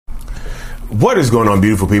What is going on,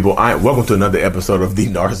 beautiful people? Welcome to another episode of The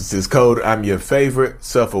Narcissist Code. I'm your favorite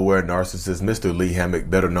self-aware narcissist, Mr. Lee Hammock,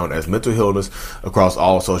 better known as Mental Healness, across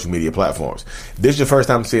all social media platforms. If this is your first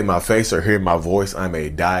time seeing my face or hearing my voice, I'm a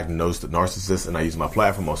diagnosed narcissist, and I use my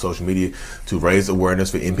platform on social media to raise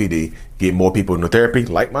awareness for NPD, get more people into therapy,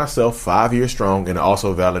 like myself, 5 years strong, and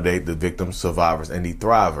also validate the victims, survivors, and the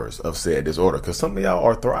thrivers of said disorder. Because some of y'all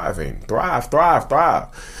are thriving. Thrive.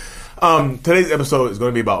 Today's episode is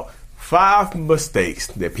going to be about 5 mistakes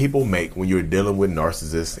that people make when you're dealing with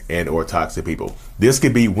narcissists and or toxic people. This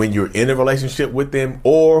could be when you're in a relationship with them,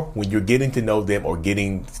 or when you're getting to know them or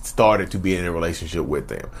getting started to be in a relationship with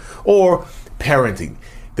them, or parenting.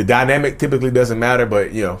 The dynamic typically doesn't matter,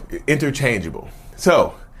 but interchangeable.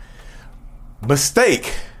 So,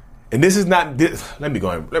 mistake, and this is not this. Let me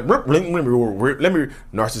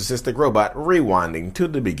narcissistic robot rewinding to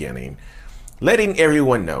the beginning. Letting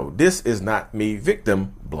everyone know this is not me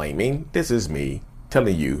victim blaming. This is me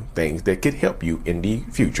telling you things that could help you in the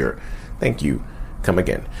future. Thank you. Come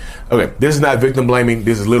again. Okay, this is not victim blaming.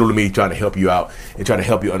 This is literally me trying to help you out and trying to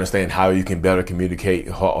help you understand how you can better communicate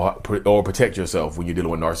or protect yourself when you're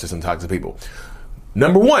dealing with narcissists and toxic people.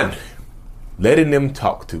 Number 1, letting them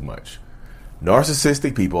talk too much.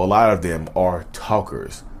 Narcissistic people, a lot of them are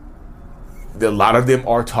talkers. Letting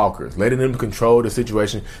them control the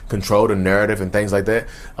situation, control the narrative, and things like that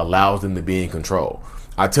allows them to be in control.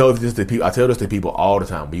 I tell this to people all the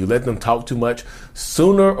time. When you let them talk too much,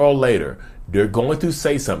 sooner or later they're going to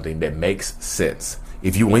say something that makes sense.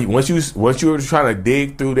 Once you're trying to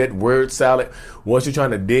dig through that word salad, once you're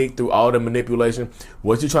trying to dig through all the manipulation,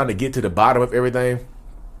 once you're trying to get to the bottom of everything,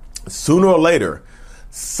 sooner or later,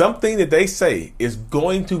 something that they say is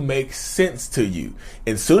going to make sense to you.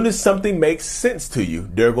 And soon as something makes sense to you,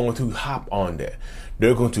 they're going to hop on that.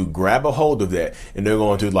 They're going to grab a hold of that and they're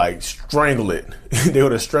going to strangle it. They're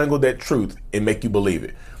going to strangle that truth and make you believe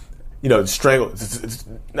it. No,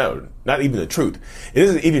 not even the truth. It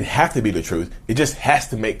doesn't even have to be the truth. It just has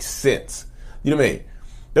to make sense. You know what I mean?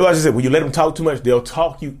 That's what I said. When you let them talk too much, they'll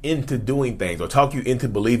talk you into doing things, or talk you into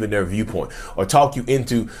believing their viewpoint, or talk you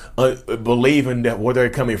into believing that where they're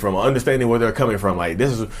coming from, or understanding where they're coming from. Like,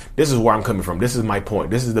 this is where I'm coming from. This is my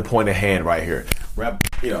point. This is the point at hand right here. Goodness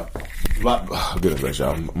gracious,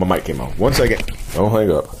 y'all. My mic came on. 1 second. Don't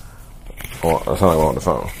hang up. I sound like I'm on the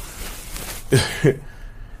phone.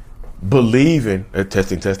 Believing,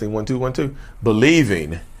 testing, 1 2 1 2.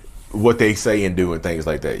 Believing what they say and do and things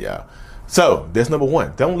like that, y'all. So that's number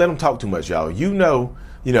 1. Don't let them talk too much, y'all.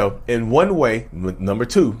 In one way. Number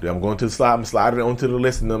 2, I'm going to slide it onto the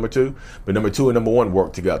list. Number 2, but number 2 and number 1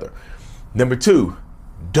 work together. Number 2,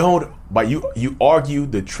 you argue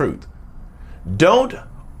the truth. Don't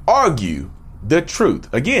argue the truth.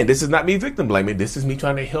 Again, this is not me victim blaming. This is me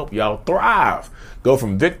trying to help y'all thrive. Go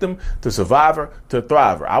from victim to survivor to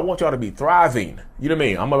thriver. I want y'all to be thriving. You know what I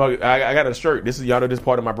mean? I got a shirt. This is this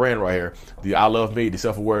part of my brand right here. The I love me, the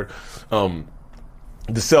self-aware, the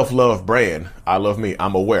self-love brand. I love me.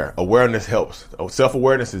 I'm aware. Awareness helps.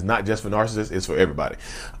 Self-awareness is not just for narcissists. It's for everybody.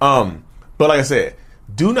 But like I said,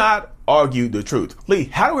 do not argue the truth. Lee,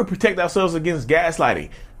 how do we protect ourselves against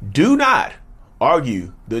gaslighting? Do not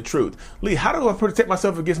argue the truth. Lee, how do I protect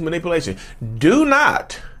myself against manipulation? Do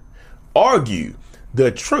not argue the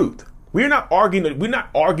truth. We're not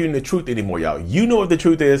arguing the truth anymore, y'all. You know what the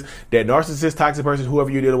truth is. That narcissist, toxic person, whoever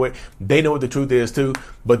you're dealing with, they know what the truth is too.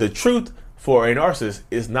 But the truth for a narcissist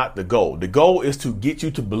is not the goal. The goal is to get you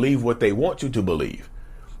to believe what they want you to believe.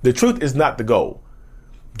 The truth is not the goal.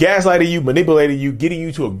 Gaslighting you, manipulating you, getting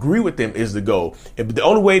you to agree with them is the goal. And the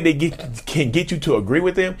only way they can get you to agree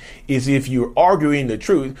with them is if you're arguing the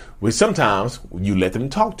truth, which sometimes you let them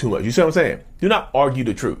talk too much. You see what I'm saying? Do not argue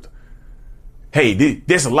the truth. Hey,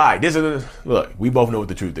 this is a lie. Look, we both know what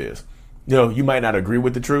the truth is. You might not agree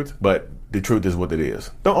with the truth, but the truth is what it is.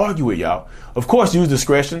 Don't argue it, y'all. Of course, use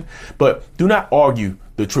discretion, but do not argue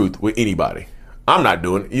the truth with anybody. I'm not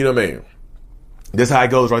doing it. You know what I mean? That's how it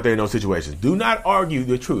goes right there in those situations. Do not argue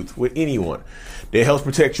the truth with anyone. That helps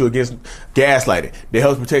protect you against gaslighting. That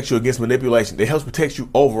helps protect you against manipulation. That helps protect you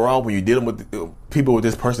overall when you're dealing with people with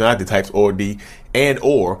this personality types or these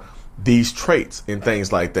traits and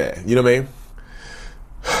things like that. You know what I mean?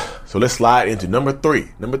 So let's slide into number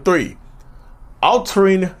 3. Number 3,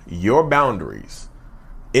 altering your boundaries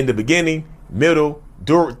in the beginning, middle,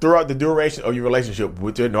 throughout the duration of your relationship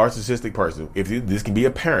with your narcissistic person. This can be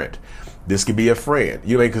a parent, this can be a friend.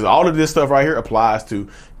 Because all of this stuff right here applies to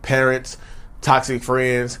parents, toxic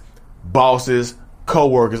friends, bosses,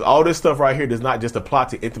 co-workers. All this stuff right here does not just apply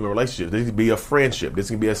to intimate relationships. This can be a friendship. This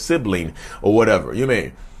can be a sibling or whatever.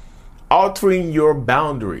 altering your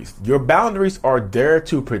boundaries. Your boundaries are there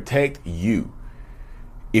to protect you.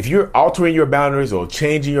 If you're altering your boundaries or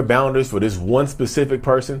changing your boundaries for this one specific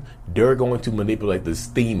person, they're going to manipulate the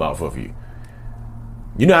steam off of you.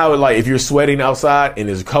 You know how, like, if you're sweating outside and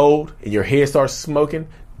it's cold and your head starts smoking,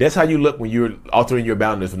 that's how you look when you're altering your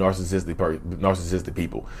boundaries for narcissistic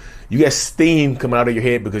people. You got steam coming out of your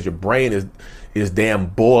head because your brain is damn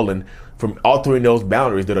boiling from altering those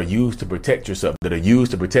boundaries that are used to protect yourself, that are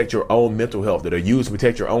used to protect your own mental health, that are used to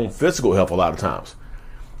protect your own physical health a lot of times.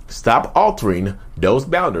 Stop altering those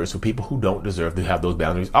boundaries for people who don't deserve to have those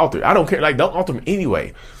boundaries altered. I don't care. Like, don't alter them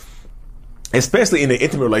anyway. Especially in an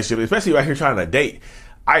intimate relationship, especially right here trying to date.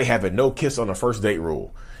 I have a no kiss on the first date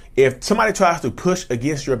rule. If somebody tries to push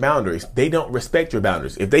against your boundaries, they don't respect your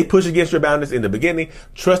boundaries. If they push against your boundaries in the beginning,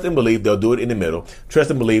 trust and believe they'll do it in the middle. Trust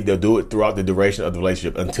and believe they'll do it throughout the duration of the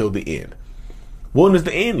relationship until the end. When does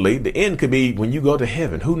the end lead? The end could be when you go to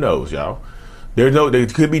heaven. Who knows, y'all? There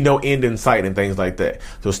could be no end in sight and things like that.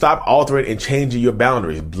 So stop altering and changing your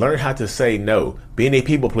boundaries. Learn how to say no. Being a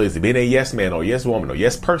people pleaser, being a yes man or yes woman or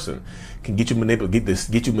yes person can get you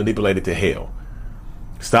manipulated to hell.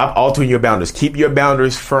 Stop altering your boundaries. Keep your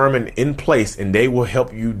boundaries firm and in place, and they will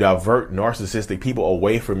help you divert narcissistic people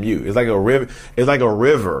away from you. It's like a river. It's like a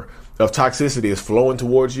river of toxicity is flowing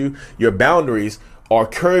towards you. Your boundaries are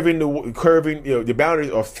curving. Your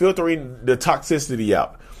boundaries are filtering the toxicity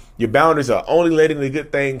out. Your boundaries are only letting the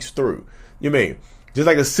good things through. You mean just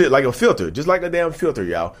like a filter, just like a damn filter,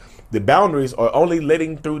 y'all. The boundaries are only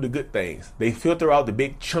letting through the good things. They filter out the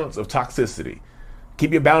big chunks of toxicity.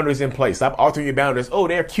 Keep your boundaries in place. Stop altering your boundaries. Oh,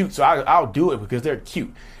 they're cute, so I'll do it because they're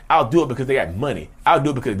cute. I'll do it because they got money. I'll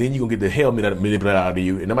do it because then you're going to get the hell manipulated out of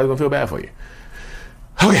you, and nobody's going to feel bad for you.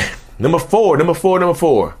 Okay, number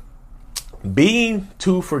four. Being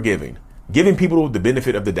too forgiving. Giving people the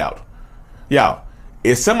benefit of the doubt. Y'all,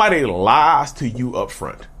 if somebody lies to you up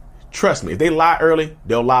front, trust me, if they lie early,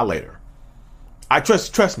 they'll lie later.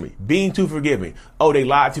 Trust me, being too forgiving. Oh, they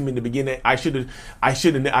lied to me in the beginning. I should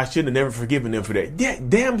have never forgiven them for that. Yeah,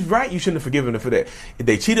 damn right, you shouldn't have forgiven them for that. If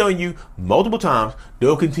they cheat on you multiple times,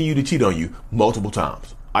 they'll continue to cheat on you multiple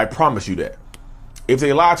times. I promise you that. If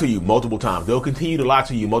they lie to you multiple times, they'll continue to lie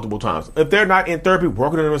to you multiple times. If they're not in therapy,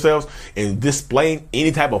 working on themselves and displaying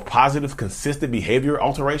any type of positive, consistent behavior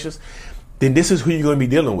alterations, then this is who you're going to be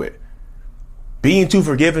dealing with. Being too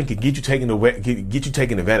forgiving can get you taken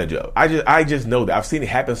advantage of. I just know that I've seen it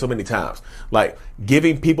happen so many times. Like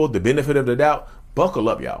giving people the benefit of the doubt. Buckle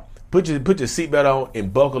up, y'all. Put your seatbelt on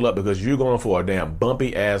and buckle up because you're going for a damn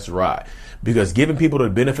bumpy ass ride. Because giving people the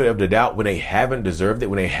benefit of the doubt when they haven't deserved it,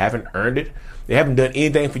 when they haven't earned it, they haven't done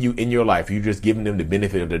anything for you in your life. You're just giving them the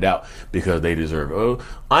benefit of the doubt because they deserve it. Oh,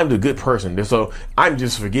 I'm the good person, so I'm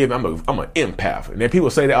just forgiving. I'm an empath. And then people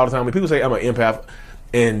say that all the time. When people say I'm an empath,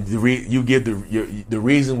 and you give the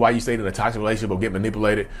reason why you stayed in a toxic relationship or get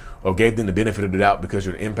manipulated or gave them the benefit of the doubt because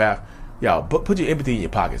you're an empath, y'all, put your empathy in your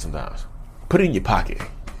pocket sometimes. Put it in your pocket.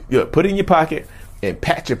 Yeah, put it in your pocket and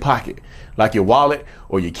pat your pocket like your wallet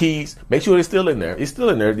or your keys. Make sure it's still in there. It's still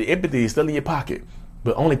in there. The empathy is still in your pocket,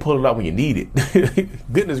 but only pull it out when you need it.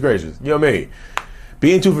 Goodness gracious. You know what I mean?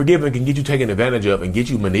 Being too forgiving can get you taken advantage of and get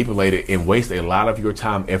you manipulated and waste a lot of your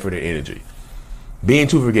time, effort, and energy. Being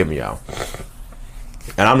too forgiving, y'all.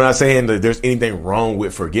 And I'm not saying that there's anything wrong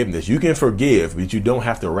with forgiveness. You can forgive, but you don't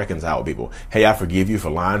have to reconcile with people. Hey, I forgive you for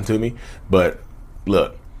lying to me, but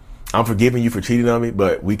look, I'm forgiving you for cheating on me,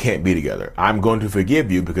 but we can't be together. I'm going to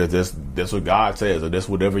forgive you because that's what God says, or that's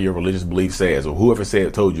whatever your religious belief says, or whoever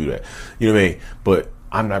told you that. You know what I mean? But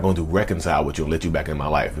I'm not going to reconcile with you and let you back in my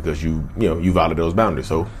life because you violated those boundaries.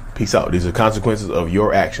 So peace out. These are consequences of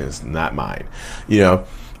your actions, not mine.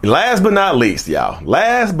 Last but not least, y'all.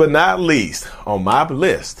 Last but not least on my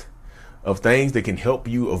list of things that can help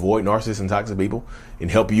you avoid narcissists and toxic people and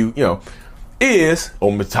help you, is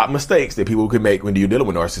on the top mistakes that people can make when you're dealing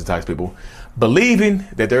with narcissists and toxic people. Believing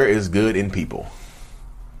that there is good in people.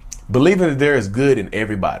 Believing that there is good in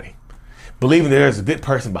everybody. Believing that there's a good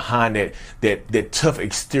person behind that tough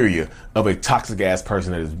exterior of a toxic ass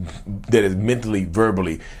person that is mentally,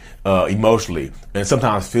 verbally, emotionally, and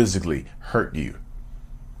sometimes physically hurt you.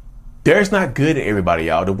 There's not good in everybody,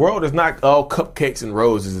 y'all. The world is not all cupcakes and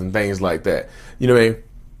roses and things like that. You know what I mean?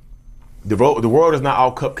 The world is not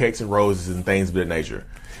all cupcakes and roses and things of that nature.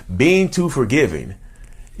 Being too forgiving,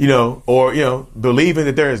 or believing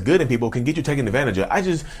that there is good in people can get you taken advantage of. I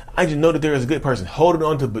just know that there is a good person. Holding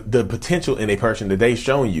on to the potential in a person that they've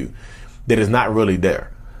shown you that is not really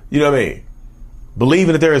there. You know what I mean?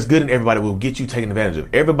 Believing that there is good in everybody will get you taken advantage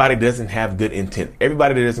of. Everybody doesn't have good intent.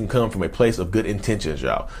 Everybody doesn't come from a place of good intentions,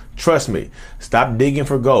 y'all. Trust me. Stop digging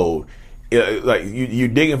for gold like you're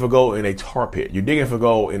digging for gold in a tar pit. You're digging for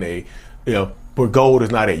gold in a, where gold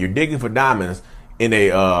is not it. You're digging for diamonds in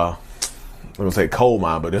a, I'm gonna say coal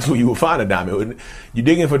mine, but that's where you will find a diamond. You're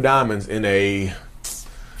digging for diamonds in a,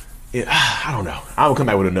 I don't know. I'm gonna come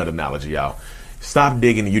back with another analogy, y'all. Stop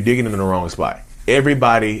digging. You're digging in the wrong spot.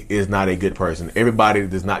 Everybody is not a good person. Everybody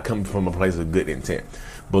does not come from a place of good intent.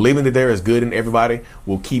 Believing that there is good in everybody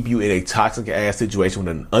will keep you in a toxic ass situation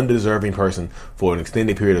with an undeserving person for an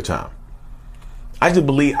extended period of time. I just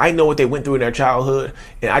believe I know what they went through in their childhood,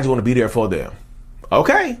 and I just want to be there for them.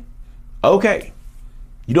 Okay.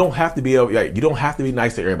 You don't have to be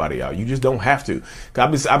nice to everybody, y'all. You just don't have to.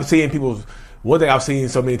 I've been seeing people. One thing I've seen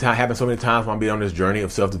so many times happen so many times when I'm being on this journey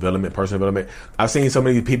of self-development, personal development. I've seen so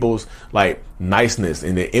many people's like niceness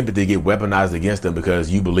and their empathy get weaponized against them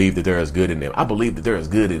because you believe that there is good in them. I believe that there is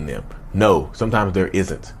good in them. No, sometimes there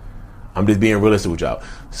isn't. I'm just being realistic with y'all.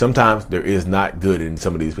 Sometimes there is not good in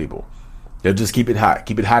some of these people. They'll just keep it hot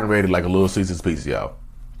and ready like a Little Caesar's pizza, y'all.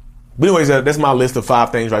 But anyways, that's my list of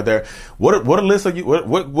 5 things right there. What a list of you?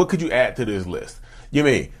 What could you add to this list? You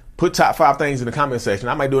mean? Put top 5 things in the comment section.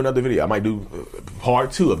 I might do another video. I might do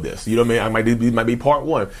part 2 of this. You know what I mean? It might be part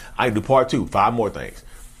 1. I can do part 2. 5 more things.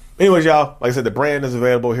 Anyways, y'all, like I said, the brand is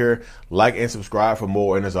available here. Like and subscribe for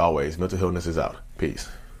more. And as always, mental healness is out. Peace.